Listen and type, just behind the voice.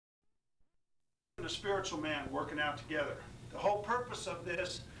and a spiritual man working out together. The whole purpose of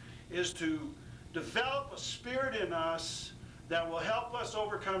this is to develop a spirit in us that will help us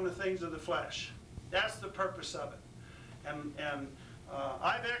overcome the things of the flesh. That's the purpose of it. And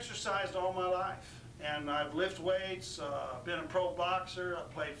I've exercised all my life. And I've lifted weights, been a pro boxer,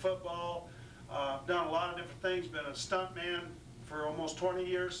 I've played football, done a lot of different things, been a stuntman for almost 20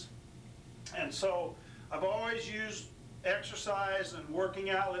 years. And so I've always used exercise and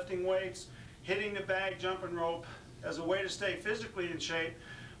working out, lifting weights, hitting the bag, jumping rope as a way to stay physically in shape.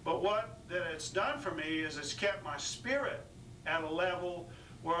 But what that it's done for me is it's kept my spirit at a level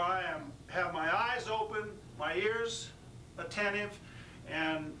where I have my eyes open, my ears attentive,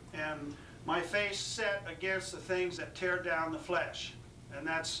 and my face set against the things that tear down the flesh. And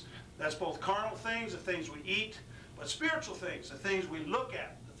that's both carnal things, the things we eat, but spiritual things, the things we look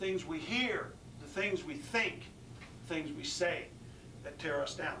at, the things we hear, the things we think, the things we say that tear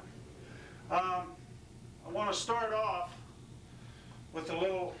us down. I want to start off with a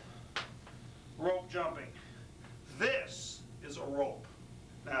little rope jumping. This is a rope.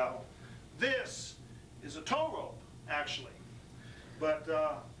 Now, this is a tow rope, actually. But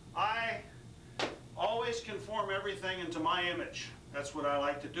I always conform everything into my image. That's what I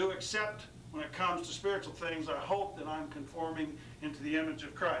like to do, except when it comes to spiritual things, I hope that I'm conforming into the image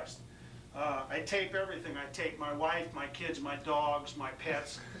of Christ. I tape everything. I tape my wife, my kids, my dogs, my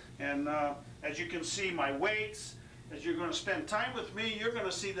pets, and as you can see, my weights. As you're going to spend time with me, you're going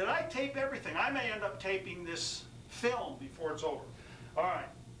to see that I tape everything. I may end up taping this film before it's over. All right.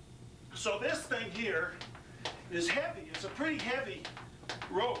 So this thing here is heavy. It's a pretty heavy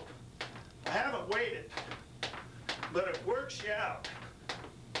rope. I haven't weighed it, but it works you out.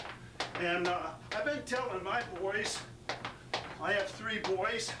 And I've been telling my boys, I have 3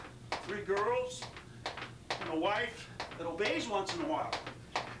 boys, 3 girls, and a wife that obeys once in a while.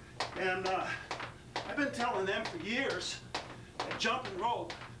 And I've been telling them for years that jumping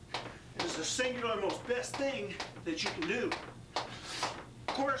rope is the singular most best thing that you can do. Of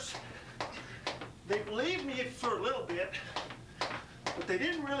course, they believed me for a little bit, but they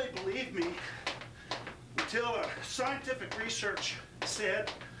didn't really believe me until scientific research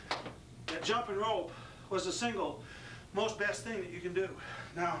said that jumping rope was the single most best thing that you can do.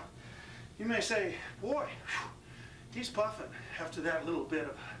 Now, you may say, boy, he's puffing after that little bit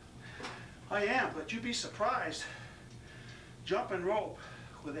of, I am, but you'd be surprised. Jumping rope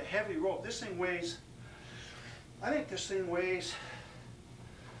with a heavy rope, this thing weighs, I think this thing weighs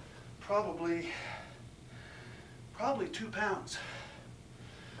probably 2 pounds.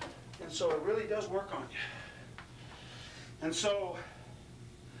 And so it really does work on you. And so,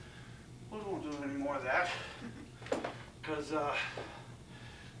 we won't do any more of that, because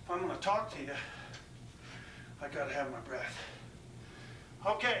if I'm going to talk to you, I got to have my breath.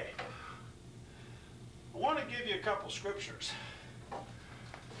 Okay, I want to give you a couple scriptures.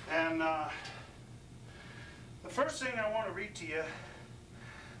 And the first thing I want to read to you,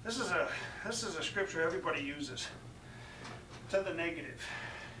 this is a scripture everybody uses. To the negative.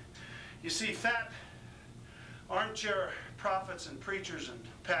 You see, fat armchair prophets and preachers and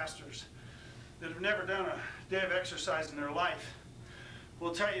pastors that have never done a day of exercise in their life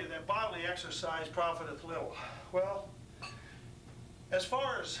will tell you that bodily exercise profiteth little. Well, as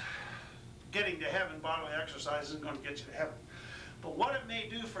far as getting to heaven, bodily exercise isn't going to get you to heaven. But what it may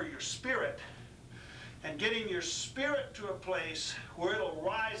do for your spirit, and getting your spirit to a place where it'll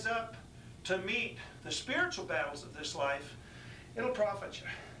rise up to meet the spiritual battles of this life, it'll profit you.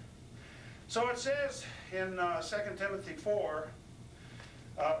 So it says in 2 Timothy 4,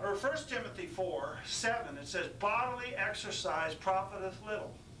 or 1 Timothy 4, 7, it says, bodily exercise profiteth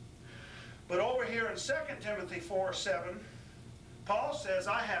little. But over here in 2 Timothy 4, 7, Paul says,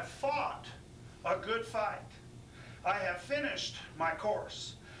 I have fought a good fight. I have finished my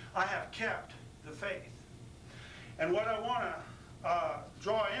course. I have kept the faith. And what I want to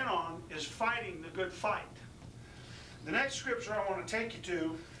draw in on is fighting the good fight. The next scripture I want to take you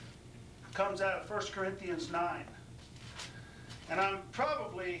to comes out of 1 Corinthians 9. And I'm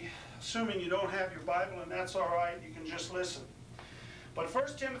probably assuming you don't have your Bible, and that's all right. You can just listen. But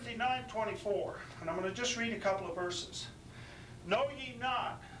 1 Timothy 9:24, and I'm going to just read a couple of verses. Know ye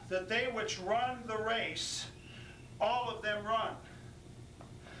not that they which run the race, all of them run,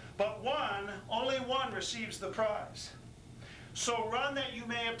 but only one receives the prize. So run that you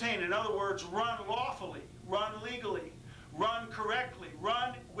may obtain. In other words, run lawfully, run legally, run correctly,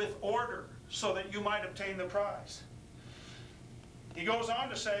 run with order, so that you might obtain the prize. He goes on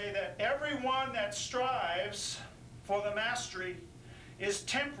to say that everyone that strives for the mastery is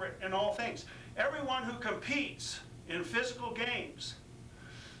temperate in all things. Everyone who competes in physical games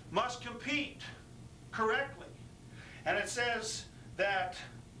must compete correctly. And it says that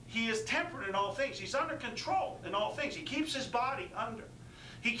he is temperate in all things. He's under control in all things. He keeps his body under.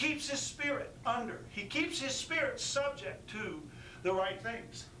 He keeps his spirit under. He keeps his spirit subject to the right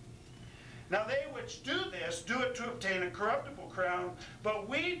things. Now they which do this, do it to obtain a corruptible crown, but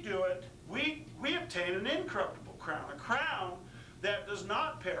we do it, we obtain an incorruptible crown, a crown that does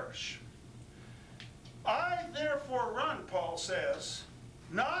not perish. I therefore run, Paul says,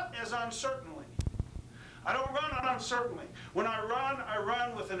 not as uncertainly. I don't run uncertainly. When I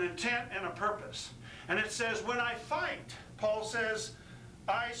run with an intent and a purpose. And it says, when I fight, Paul says,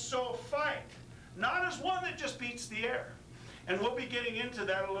 I so fight, not as one that just beats the air. And we'll be getting into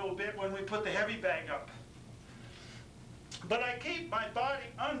that a little bit when we put the heavy bag up. But I keep my body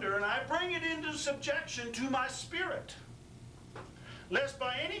under, and I bring it into subjection to my spirit, lest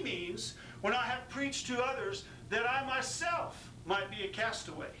by any means, when I have preached to others, that I myself might be a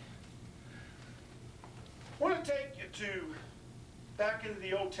castaway. I want to take you back into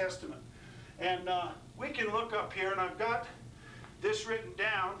the Old Testament. And we can look up here, and I've got this written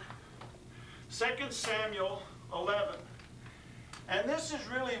down, 2 Samuel 11. And this is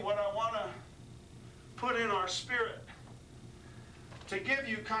really what I want to put in our spirit to give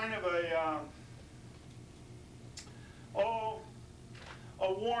you kind of a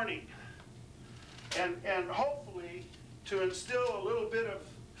warning, and hopefully to instill a little bit of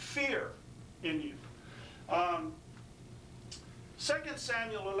fear in you. 2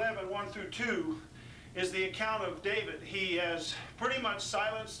 Samuel 11, 1 through 2 is the account of David. He has pretty much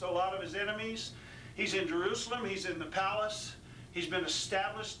silenced a lot of his enemies. He's in Jerusalem. He's in the palace. He's been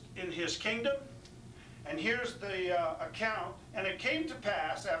established in his kingdom. And here's the account. And it came to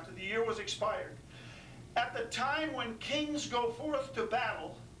pass, after the year was expired, at the time when kings go forth to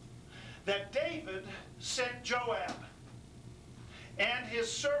battle, that David sent Joab and his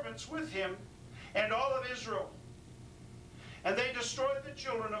servants with him and all of Israel. And they destroyed the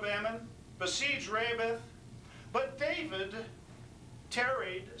children of Ammon, besieged Rabbah, but David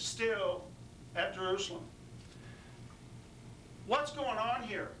tarried still at Jerusalem. What's going on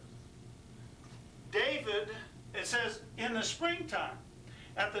here? David, it says, in the springtime,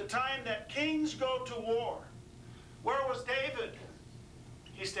 at the time that kings go to war, where was David?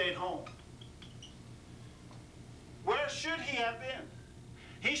 He stayed home. Where should he have been?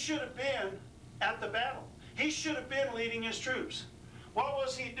 He should have been at the battle. He should have been leading his troops. What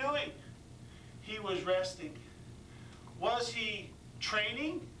was he doing? He was resting. Was he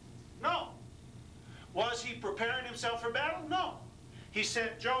training? No. Was he preparing himself for battle? No. He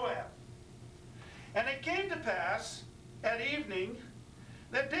sent Joab. And it came to pass at evening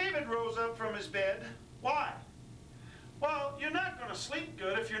that David rose up from his bed. Why? Well, you're not going to sleep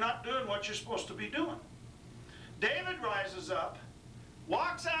good if you're not doing what you're supposed to be doing. David rises up,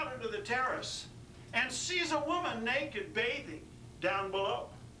 walks out into the terrace, and sees a woman naked bathing down below.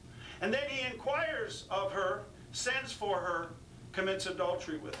 And then he inquires of her, sends for her, commits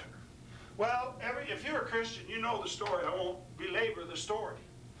adultery with her. Well, if you're a Christian, you know the story. I won't belabor the story.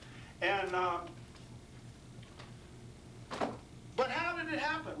 And but how did it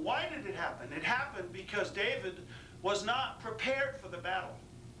happen? Why did it happen? It happened because David was not prepared for the battle.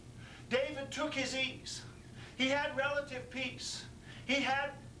 David took his ease. He had relative peace. He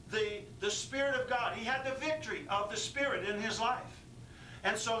had the Spirit of God. He had the victory of the Spirit in his life.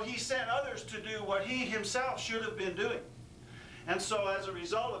 And so he sent others to do what he himself should have been doing. And so as a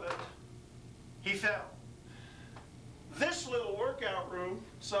result of it, he fell. This little workout room,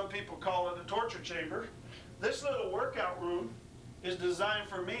 some people call it a torture chamber, this little workout room is designed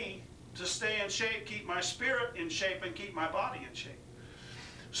for me to stay in shape, keep my spirit in shape, and keep my body in shape.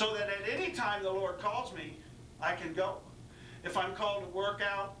 So that at any time the Lord calls me, I can go. If I'm called to work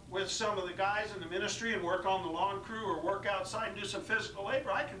out with some of the guys in the ministry and work on the lawn crew or work outside and do some physical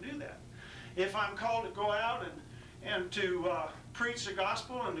labor, I can do that. If I'm called to go out and to preach the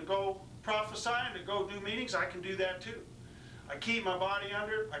gospel and to go prophesy and to go do meetings, I can do that too. I keep my body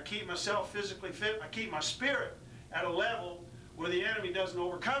under it. I keep myself physically fit. I keep my spirit at a level where the enemy doesn't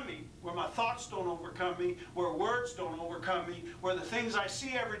overcome me, where my thoughts don't overcome me, where words don't overcome me, where the things I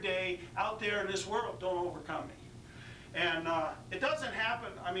see every day out there in this world don't overcome me. And it doesn't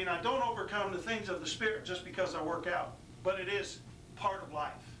happen, I mean, I don't overcome the things of the Spirit just because I work out, but it is part of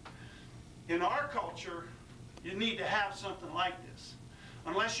life. In our culture, you need to have something like this.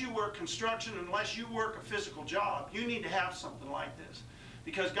 Unless you work construction, unless you work a physical job, you need to have something like this.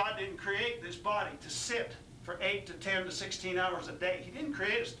 Because God didn't create this body to sit for 8 to 10 to 16 hours a day. He didn't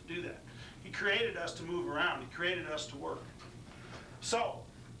create us to do that. He created us to move around. He created us to work. So,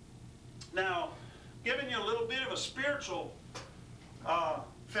 now, giving you a little bit of a spiritual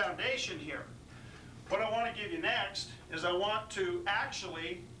foundation here. What I want to give you next is I want to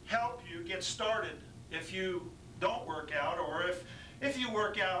actually help you get started if you don't work out, or if you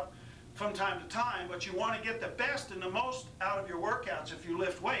work out from time to time, but you want to get the best and the most out of your workouts if you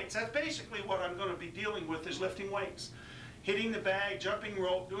lift weights. That's basically what I'm going to be dealing with, is lifting weights. Hitting the bag, jumping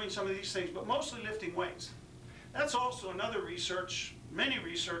rope, doing some of these things, but mostly lifting weights. That's also another research. Many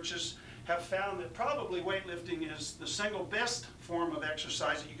researchers have found that probably weightlifting is the single best form of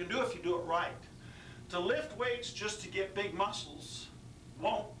exercise that you can do if you do it right. To lift weights just to get big muscles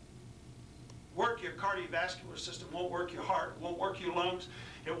won't work your cardiovascular system, won't work your heart, won't work your lungs,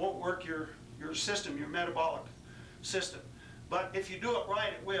 it won't work your system, your metabolic system. But if you do it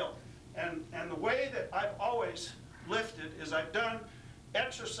right, it will. And the way that I've always lifted is I've done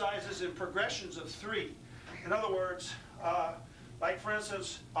exercises in progressions of 3. In other words, like for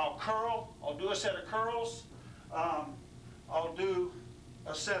instance, I'll curl, I'll do a set of curls, I'll do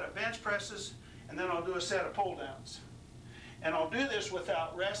a set of bench presses, and then I'll do a set of pull downs. And I'll do this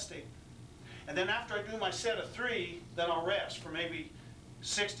without resting. And then after I do my set of 3, then I'll rest for maybe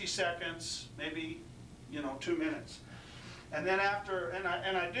 60 seconds, maybe 2 minutes. And then after, and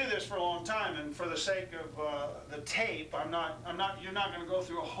I do this for a long time, and for the sake of the tape, you're not going to go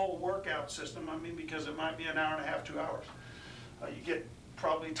through a whole workout system. I mean, because it might be an hour and a half, 2 hours. You get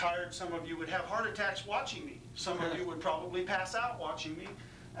probably tired. Some of you would have heart attacks watching me. Some of you would probably pass out watching me.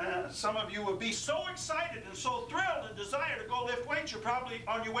 Some of you would be so excited and so thrilled and desire to go lift weights, you're probably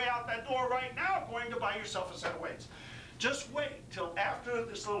on your way out that door right now going to buy yourself a set of weights. Just wait till after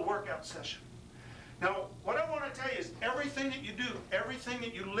this little workout session. Now, what I want to tell you is everything that you do, everything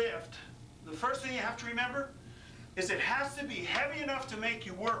that you lift, the first thing you have to remember is it has to be heavy enough to make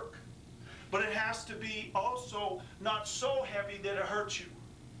you work, but it has to be also not so heavy that it hurts you.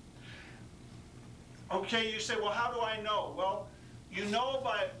 Okay, you say, well, how do I know? Well, you know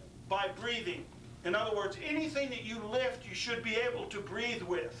by breathing. In other words, anything that you lift, you should be able to breathe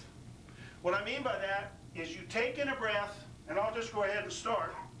with. What I mean by that is you take in a breath, and I'll just go ahead and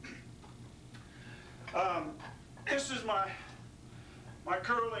start. This is my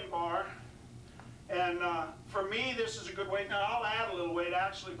curling bar, and for me this is a good weight. Now I'll add a little weight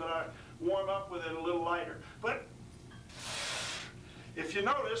actually, but I warm up with it a little lighter. But if you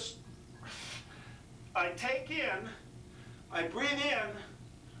notice, I take in, I breathe in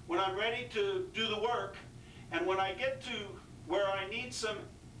when I'm ready to do the work, and when I get to where I need some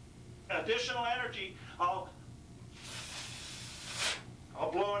additional energy, I'll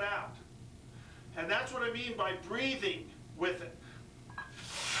blow it out. And that's what I mean by breathing with it.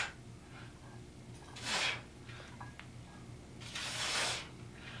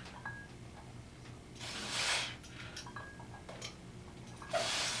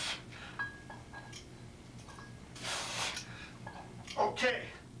 Okay,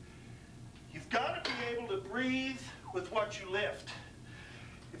 you've got to be able to breathe with what you lift.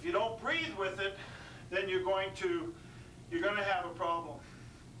 If you don't breathe with it, then you're going to have a problem.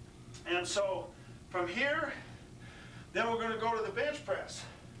 And so from here, then we're going to go to the bench press.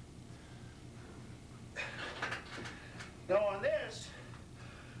 Now on this,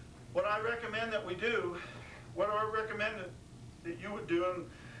 what I recommend that we do, what I recommend that you would do, and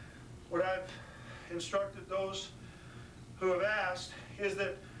what I've instructed those who have asked, is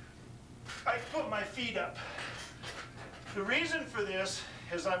that I put my feet up. The reason for this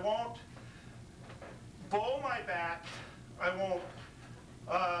is I won't bow my back, I won't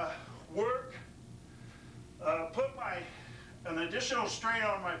work, put an additional strain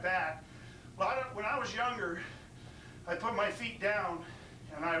on my back. When I was younger, I put my feet down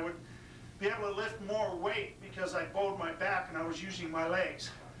and I would be able to lift more weight because I bowed my back and I was using my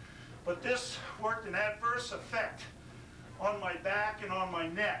legs. But this worked an adverse effect on my back and on my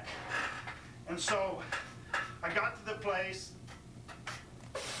neck. And so I got to the place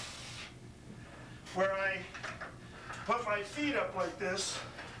where I put my feet up like this,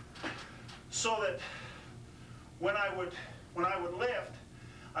 so that when I would lift,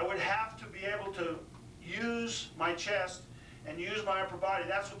 I would have to be able to use my chest and use my upper body.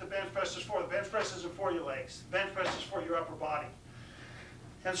 That's what the bench press is for. The bench press isn't for your legs. The bench press is for your upper body.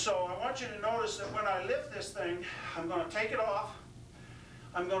 And so I want you to notice that when I lift this thing, I'm going to take it off.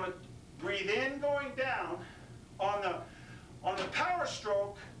 I'm going to breathe in going down. On the power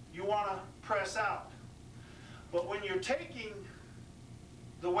stroke, you want to press out. But when you're taking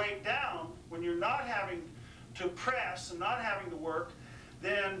the weight down, when you're not having to press and not having to work,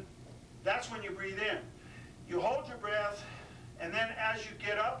 then that's when you breathe in. You hold your breath, and then as you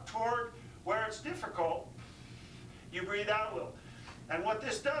get up toward where it's difficult, you breathe out a little. And what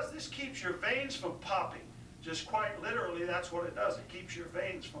this does, this keeps your veins from popping. Just quite literally, that's what it does. It keeps your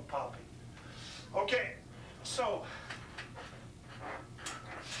veins from popping. Okay, so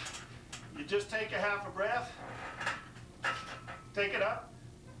you just take a half a breath, take it up,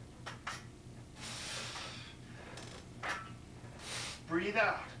 breathe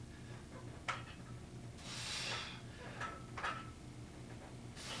out.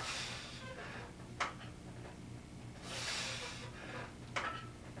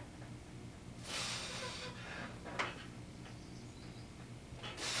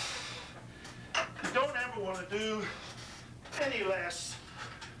 Want to do any less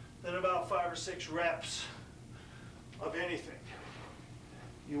than about 5 or 6 reps of anything.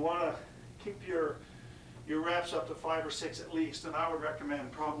 You want to keep your reps up to 5 or 6 at least, and I would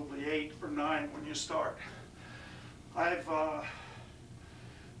recommend probably 8 or 9 when you start. I'm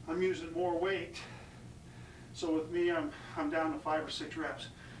using more weight, so with me I'm down to 5 or 6 reps.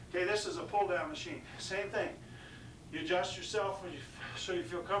 Okay, this is a pull down machine. Same thing. You adjust yourself so you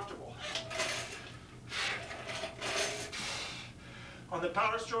feel comfortable. On the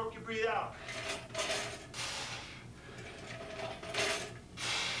power stroke, you breathe out.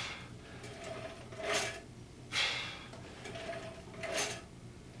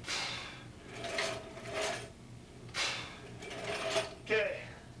 Okay,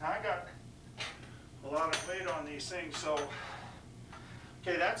 now I got a lot of weight on these things, so,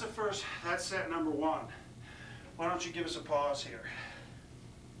 okay, that's set number 1. Why don't you give us a pause here?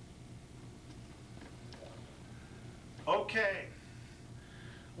 Okay.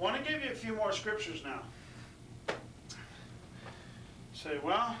 I want to give you a few more scriptures now. Say,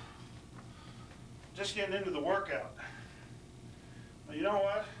 well, just getting into the workout. Well, you know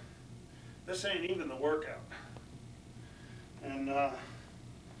what? This ain't even the workout. And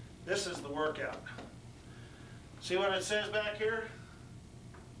this is the workout. See what it says back here?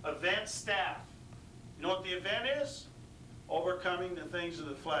 Event staff. You know what the event is? Overcoming the things of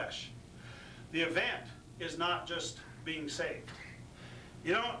the flesh. The event is not just being saved.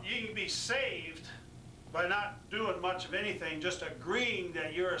 You know, you can be saved by not doing much of anything, just agreeing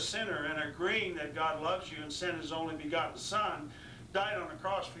that you're a sinner and agreeing that God loves you and sent His only begotten Son, died on the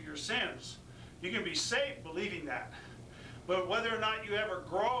cross for your sins. You can be saved believing that. But whether or not you ever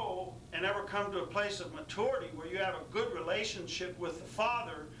grow and ever come to a place of maturity where you have a good relationship with the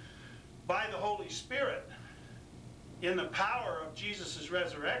Father by the Holy Spirit in the power of Jesus'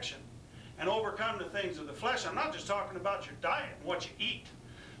 resurrection, and overcome the things of the flesh. I'm not just talking about your diet and what you eat,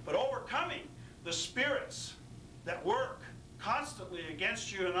 but overcoming the spirits that work constantly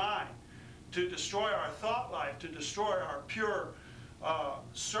against you and I to destroy our thought life, to destroy our pure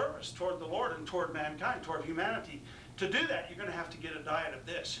service toward the Lord and toward mankind, toward humanity. To do that, you're going to have to get a diet of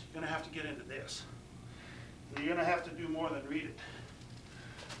this. You're going to have to get into this. And you're going to have to do more than read it.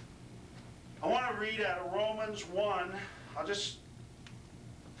 I want to read out of Romans 1.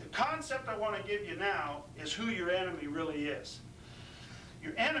 The concept I want to give you now is who your enemy really is.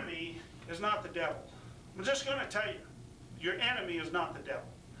 Your enemy is not the devil. I'm just going to tell you, your enemy is not the devil.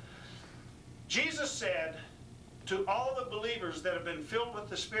 Jesus said to all the believers that have been filled with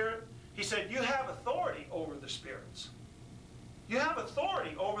the Spirit, He said, you have authority over the spirits. You have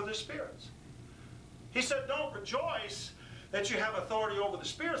authority over the spirits. He said, don't rejoice that you have authority over the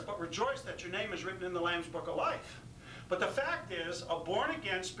spirits, but rejoice that your name is written in the Lamb's Book of Life. But the fact is, a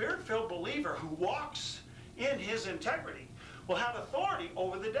born-again, Spirit-filled believer who walks in his integrity will have authority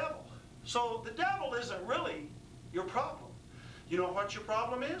over the devil. So the devil isn't really your problem. You know what your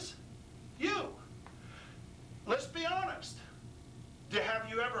problem is? You. Let's be honest. Have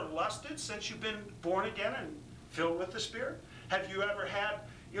you ever lusted since you've been born again and filled with the Spirit? Have you ever had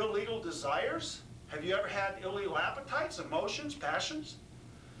illegal desires? Have you ever had illegal appetites, emotions, passions?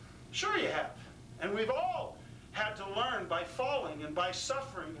 Sure you have. And we've all had to learn by falling and by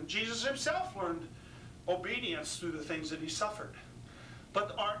suffering. And Jesus Himself learned obedience through the things that He suffered.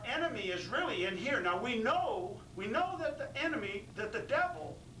 But our enemy is really in here. Now we know that the enemy, that the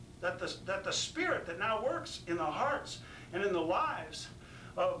devil, that the spirit that now works in the hearts and in the lives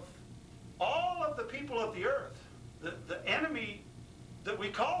of all of the people of the earth, the enemy that we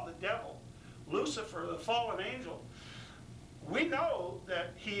call the devil, Lucifer, the fallen angel, we know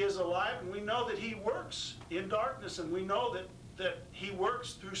that he is alive, and we know that he works in darkness, and we know that he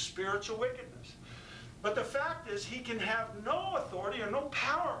works through spiritual wickedness. But the fact is, he can have no authority or no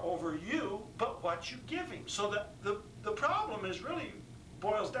power over you but what you give him. So that the problem is really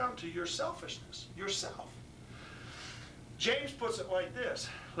boils down to your selfishness, yourself. James puts it like this: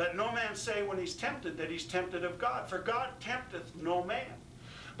 let no man say when he's tempted that he's tempted of God, for God tempteth no man.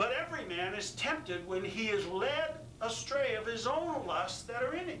 But every man is tempted when he is led astray of his own lusts that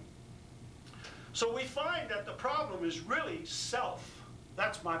are in him. So we find that the problem is really self.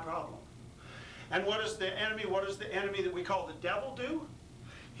 That's my problem. And what is the enemy? What does the enemy that we call the devil do?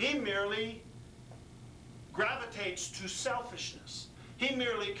 He merely gravitates to selfishness. He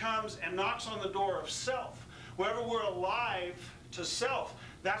merely comes and knocks on the door of self. Wherever we're alive to self,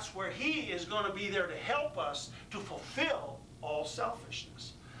 that's where he is going to be there to help us to fulfill all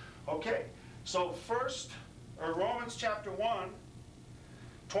selfishness. Okay, so Romans chapter 1,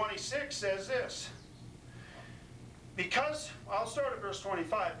 26 says this. Because, I'll start at verse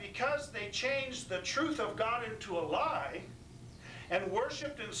 25. Because they changed the truth of God into a lie and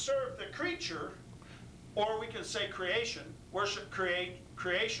worshipped and served the creature, or we can say creation, worship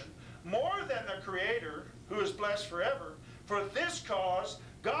creation, more than the Creator, who is blessed forever. For this cause,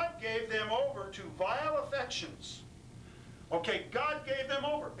 God gave them over to vile affections. Okay, God gave them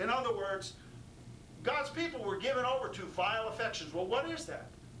over. In other words, God's people were given over to vile affections. Well, what is that?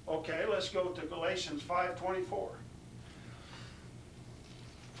 Okay, let's go to Galatians 5:24.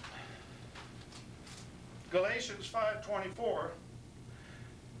 Galatians 5:24.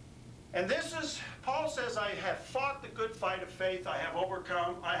 And this is, Paul says, I have fought the good fight of faith. I have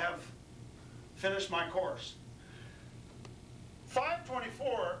overcome. I have finished my course.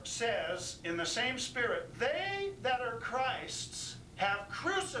 5:24 says, in the same spirit, they that are Christ's have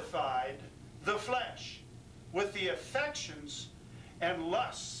crucified the flesh with the affections and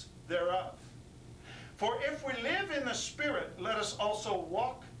lusts thereof. For if we live in the Spirit, let us also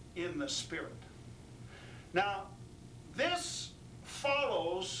walk in the Spirit. Now, this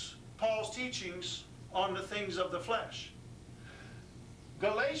follows Paul's teachings on the things of the flesh.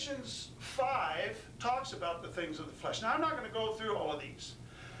 Galatians 5 talks about the things of the flesh. Now, I'm not going to go through all of these.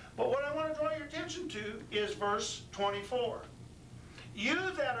 But what I want to draw your attention to is verse 24. You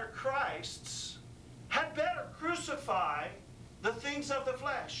that are Christ's had better crucify the things of the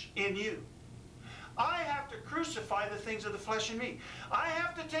flesh in you. I have to crucify the things of the flesh in me. I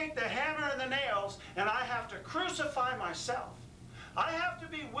have to take the hammer and the nails, and I have to crucify myself. I have to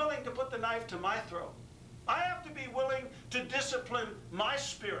be willing to put the knife to my throat. I have to be willing to discipline my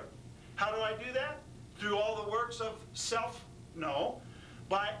spirit. How do I do that? Through all the works of self? No.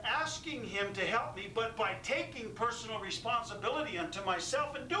 By asking him to help me, but by taking personal responsibility unto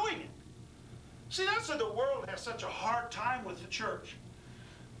myself and doing it. See, that's why the world has such a hard time with the church.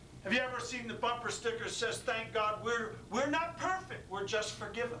 Have you ever seen the bumper sticker that says, thank God we're not perfect, we're just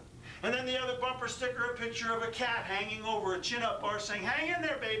forgiven? And then the other bumper sticker, a picture of a cat hanging over a chin-up bar saying, hang in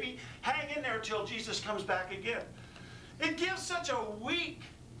there, baby, hang in there till Jesus comes back again. It gives such a weak,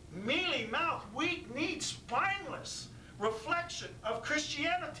 mealy-mouthed, weak-kneed, spineless reflection of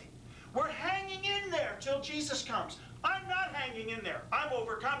Christianity. We're hanging in there till Jesus comes. I'm not hanging in there. I'm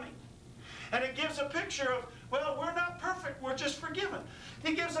overcoming. And it gives a picture of, well, we're not perfect, we're just forgiven.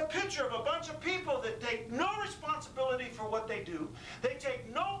 It gives a picture of a bunch of people that take no responsibility for what they do. They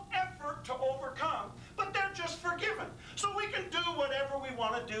take no effort to overcome, but they're just forgiven. So we can do whatever we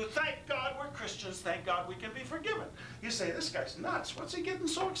want to do. Thank God we're Christians. Thank God we can be forgiven. You say, this guy's nuts. What's he getting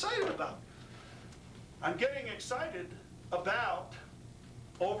so excited about? I'm getting excited about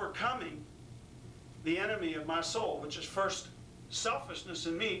overcoming the enemy of my soul, which is first, selfishness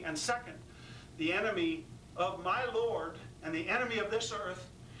in me, and second, the enemy of my Lord, and the enemy of this earth,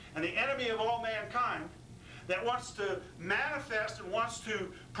 and the enemy of all mankind, that wants to manifest and wants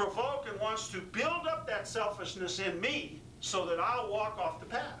to provoke and wants to build up that selfishness in me so that I'll walk off the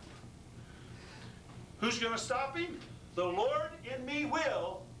path. Who's going to stop him? The Lord in me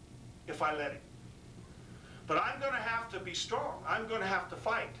will, if I let him. But I'm going to have to be strong. I'm going to have to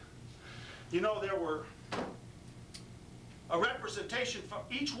fight. You know, there were a representation from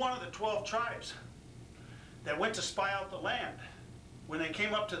each one of the 12 tribes that went to spy out the land when they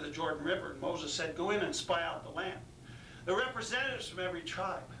came up to the Jordan River. And Moses said, go in and spy out the land. The representatives from every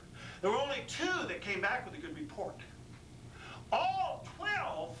tribe. There were only 2 that came back with a good report. All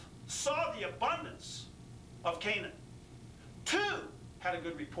 12 saw the abundance of Canaan. 2 had a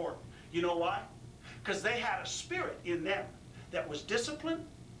good report. You know why? Because they had a spirit in them that was disciplined,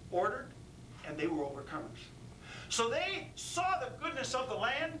 ordered, and they were overcomers. So they saw the goodness of the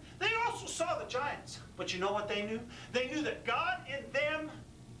land. They also saw the giants. But you know what they knew? They knew that God in them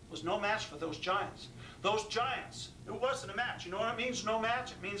was no match for those giants. Those giants, it wasn't a match. You know what it means, no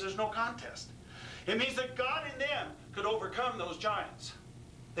match? It means there's no contest. It means that God in them could overcome those giants.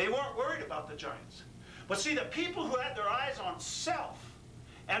 They weren't worried about the giants. But see, the people who had their eyes on self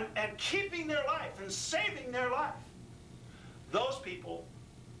and keeping their life and saving their life, those people,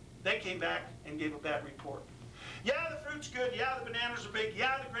 they came back and gave a bad report. Yeah, the fruit's good. Yeah, the bananas are big.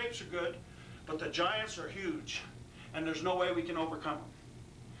 Yeah, the grapes are good. But the giants are huge, and there's no way we can overcome them.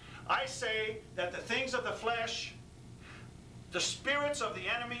 I say that the things of the flesh, the spirits of the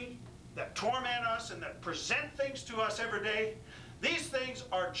enemy, that torment us and that present things to us every day, these things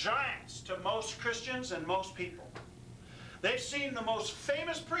are giants to most Christians and most people. They've seen the most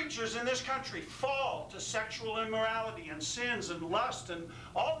famous preachers in this country fall to sexual immorality and sins and lust and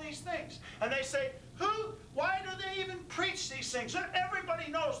all these things. And they say, why do they even preach these things?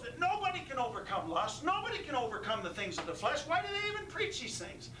 Everybody knows that nobody can overcome lust. Nobody can overcome the things of the flesh. Why do they even preach these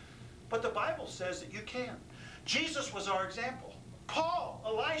things? But the Bible says that you can. Jesus was our example. Paul,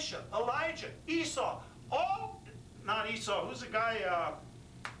 Elisha, Elijah, Esau, not Esau, who's the guy,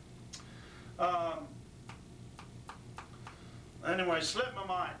 anyway, slipped my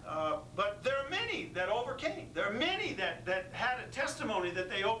mind. But there are many that overcame. There are many that had a testimony that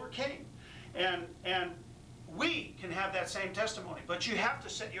they overcame. And we can have that same testimony. But you have to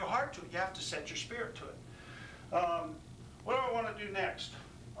set your heart to it. You have to set your spirit to it. What do I want to do next?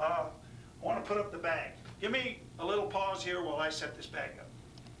 I want to put up the bag. Give me a little pause here while I set this bag up.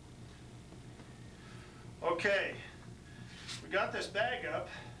 Okay. We got this bag up.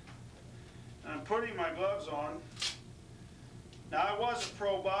 And I'm putting my gloves on. Now, I was a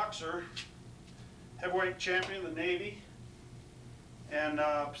pro boxer, heavyweight champion of the Navy, and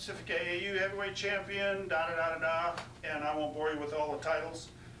Pacific AAU heavyweight champion, and I won't bore you with all the titles.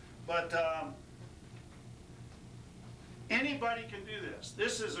 But anybody can do this.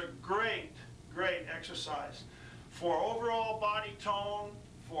 This is a great, great exercise for overall body tone,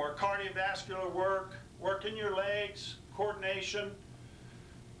 for cardiovascular work, working your legs, coordination,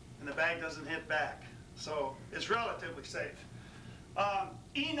 and the bag doesn't hit back. So it's relatively safe.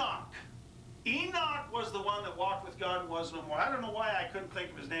 Enoch was the one that walked with God and was no more. I don't know why I couldn't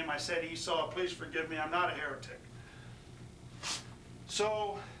think of his name. I said Esau. Please forgive me. I'm not a heretic.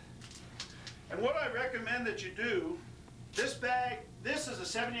 So, and what I recommend that you do, this bag, this is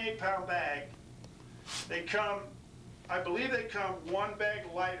a 78-pound bag. They come, I believe they come one bag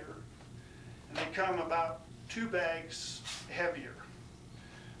lighter, and they come about 2 bags heavier.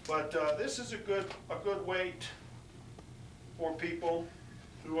 But this is a good weight for people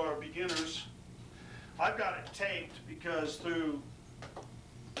who are beginners. I've got it taped because through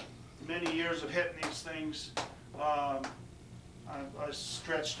many years of hitting these things, I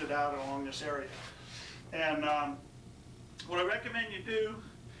stretched it out along this area. And what I recommend you do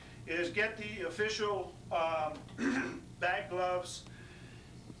is get the official bag gloves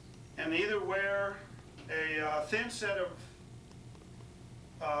and either wear a thin set of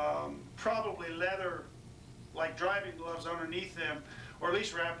probably leather, like driving gloves underneath them, or at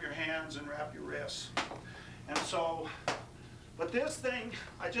least wrap your hands and wrap your wrists. And so, but this thing,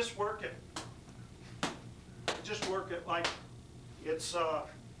 I just work it. Like it's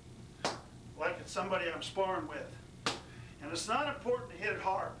somebody I'm sparring with. And it's not important to hit it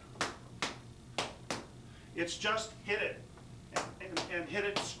hard. It's just hit it and hit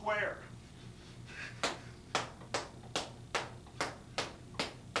it square.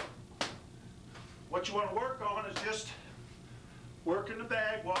 What you want to work on is just working the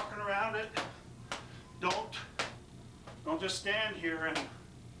bag, walking around it. Don't just stand here and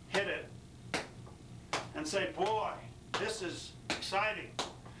hit it and say, boy, this is exciting.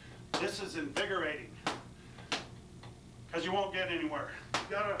 This is invigorating. Because you won't get anywhere.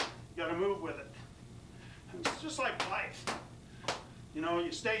 You gotta move with it. And it's just like life. You know,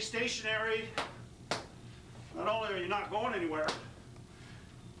 you stay stationary. Not only are you not going anywhere,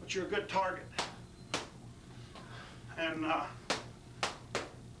 but you're a good target. And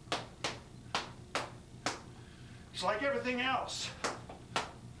it's like everything else.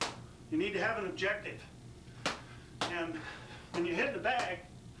 You need to have an objective. And when you hit the bag,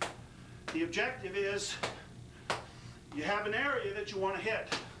 the objective is you have an area that you want to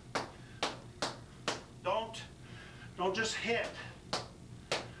hit. Don't just hit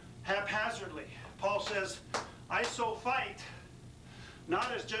haphazardly. Paul says, I so fight,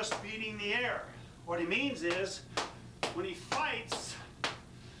 not as just beating the air. What he means is, when he fights,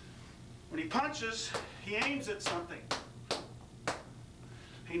 when he punches, he aims at something.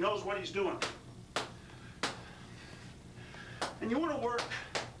 He knows what he's doing. And you want to work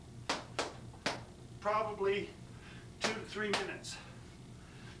probably 2 to 3 minutes.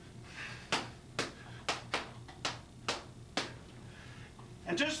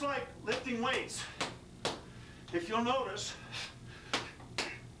 And just like lifting weights, if you'll notice,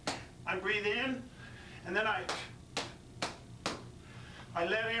 I breathe in, and then I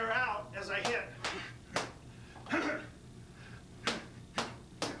let air out as I hit.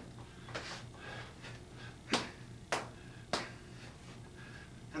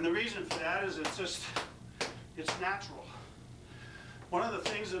 And the reason for that is it's natural. One of the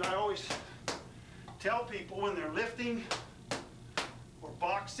things that I always tell people when they're lifting or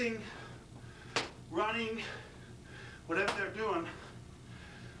boxing, running, whatever they're doing,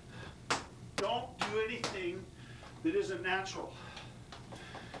 don't do anything that isn't natural.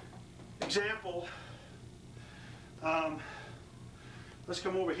 Example, let's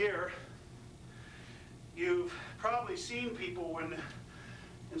come over here. You've probably seen people when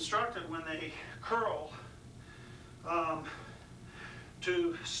instructed when they curl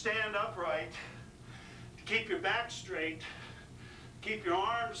to stand upright, to keep your back straight, keep your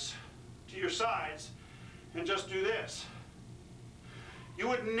arms to your sides, and just do this. You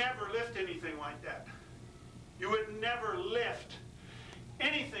would never lift anything like that. You would never lift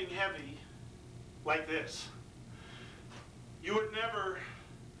anything heavy like this. You would never,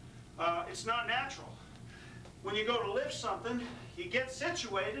 it's not natural. When you go to lift something, you get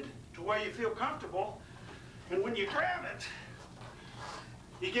situated to where you feel comfortable, and when you grab it,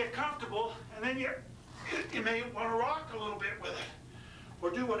 you get comfortable, and then you may want to rock a little bit with it, or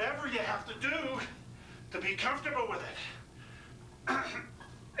do whatever you have to do to be comfortable with it.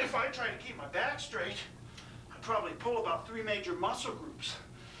 If I try to keep my back straight, I'd probably pull about 3 major muscle groups.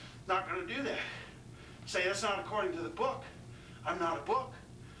 Not going to do that. Say that's not according to the book. I'm not a book.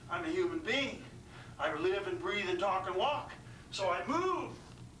 I'm a human being. I live and breathe and talk and walk. So I move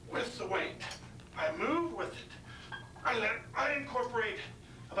with the weight. I move with it. I incorporate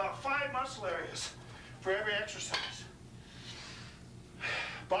about 5 muscle areas for every exercise.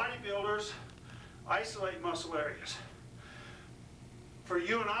 Bodybuilders isolate muscle areas. For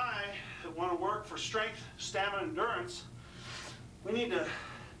you and I that want to work for strength, stamina, endurance, we need to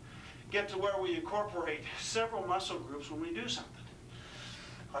get to where we incorporate several muscle groups when we do something.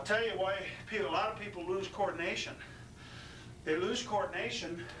 I'll tell you why a lot of people lose coordination. They lose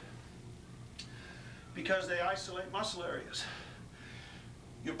coordination because they isolate muscle areas.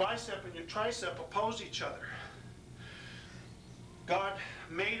 Your bicep and your tricep oppose each other. God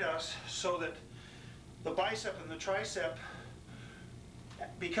made us so that the bicep and the tricep,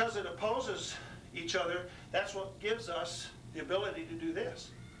 because it opposes each other, that's what gives us the ability to do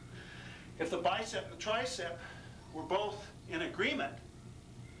this. If the bicep and the tricep were both in agreement,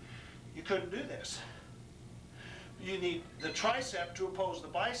 you couldn't do this. You need the tricep to oppose the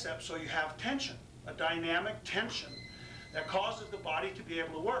bicep, so you have tension, a dynamic tension that causes the body to be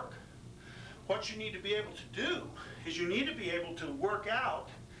able to work. What you need to be able to do is you need to be able to work out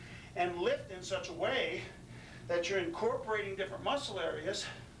and lift in such a way that you're incorporating different muscle areas.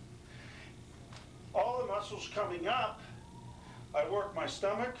 All the muscles coming up, I work my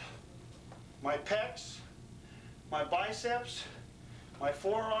stomach, my pecs, my biceps, my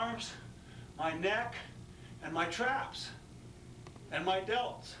forearms, my neck, and my traps, and my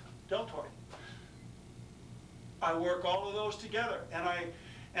deltoid. I work all of those together, and I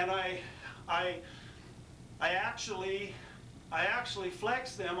actually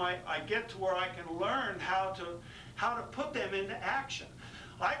flex them. I get to where I can learn how to put them into action.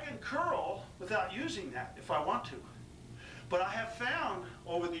 I can curl without using that if I want to. But I have found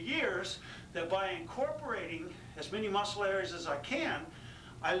over the years that by incorporating as many muscle areas as I can,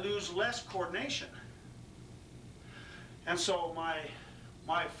 I lose less coordination. And so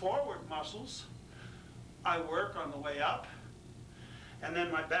my forward muscles, I work on the way up, and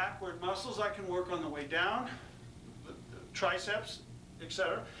then my backward muscles I can work on the way down, the triceps,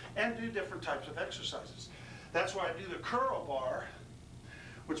 etc., and do different types of exercises. That's why I do the curl bar,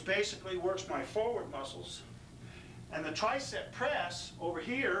 which basically works my forward muscles. And the tricep press over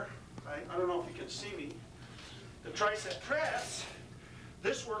here, I don't know if you can see me, the tricep press,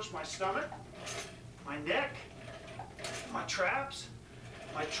 this works my stomach, my neck, my traps,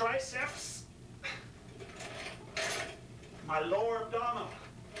 my triceps, my lower abdominal.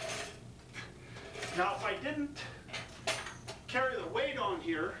 Now if I didn't carry the weight on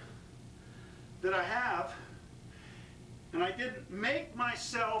here that I have, and I didn't make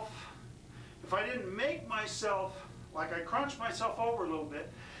myself, if I didn't make myself, like I crunch myself over a little bit,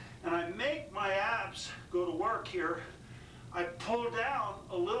 and I make my abs go to work here, I pull down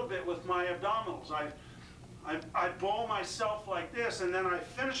a little bit with my abdominals. I bow myself like this, and then I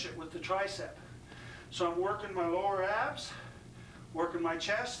finish it with the tricep. So I'm working my lower abs, working my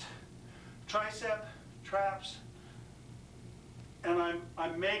chest, tricep, traps, and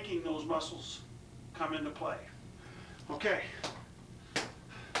I'm making those muscles come into play. Okay.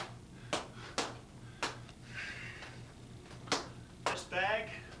 This bag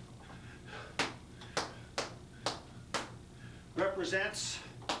represents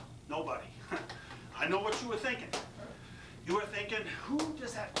nobody. I know what you were thinking. You were thinking, who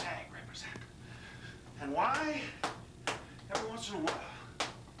does that bag represent? And why, every once in a while,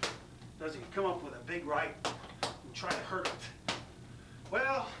 does he come up with a big right and try to hurt it?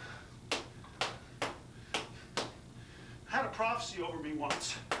 Well, I had a prophecy over me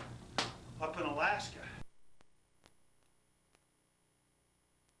once up in Alaska.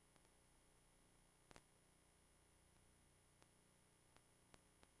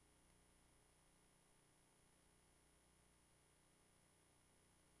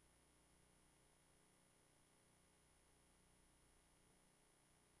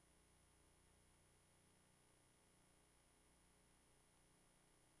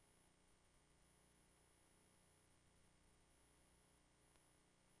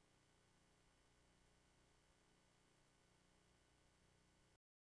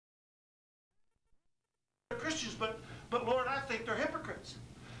 Christians, but Lord, I think they're hypocrites.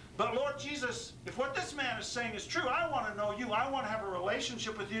 But Lord Jesus, if what this man is saying is true, I want to know you. I want to have a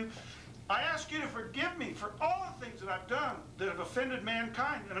relationship with you. I ask you to forgive me for all the things that I've done that have offended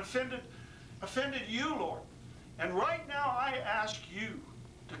mankind and offended you, Lord. And right now I ask you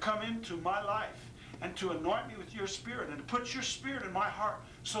to come into my life and to anoint me with your spirit and to put your spirit in my heart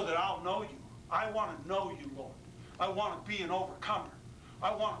so that I'll know you. I want to know you, Lord. I want to be an overcomer.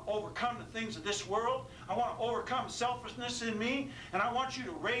 I want to overcome the things of this world. I want to overcome selfishness in me. And I want you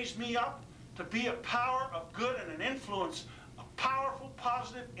to raise me up to be a power of good and an influence, a powerful,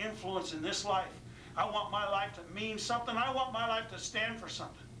 positive influence in this life. I want my life to mean something. I want my life to stand for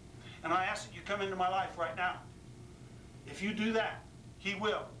something. And I ask that you come into my life right now. If you do that, he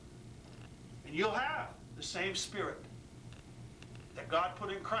will. And you'll have the same spirit that God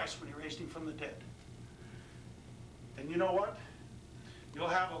put in Christ when he raised him from the dead. And you know what? You'll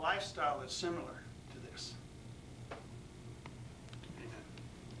have a lifestyle that's similar.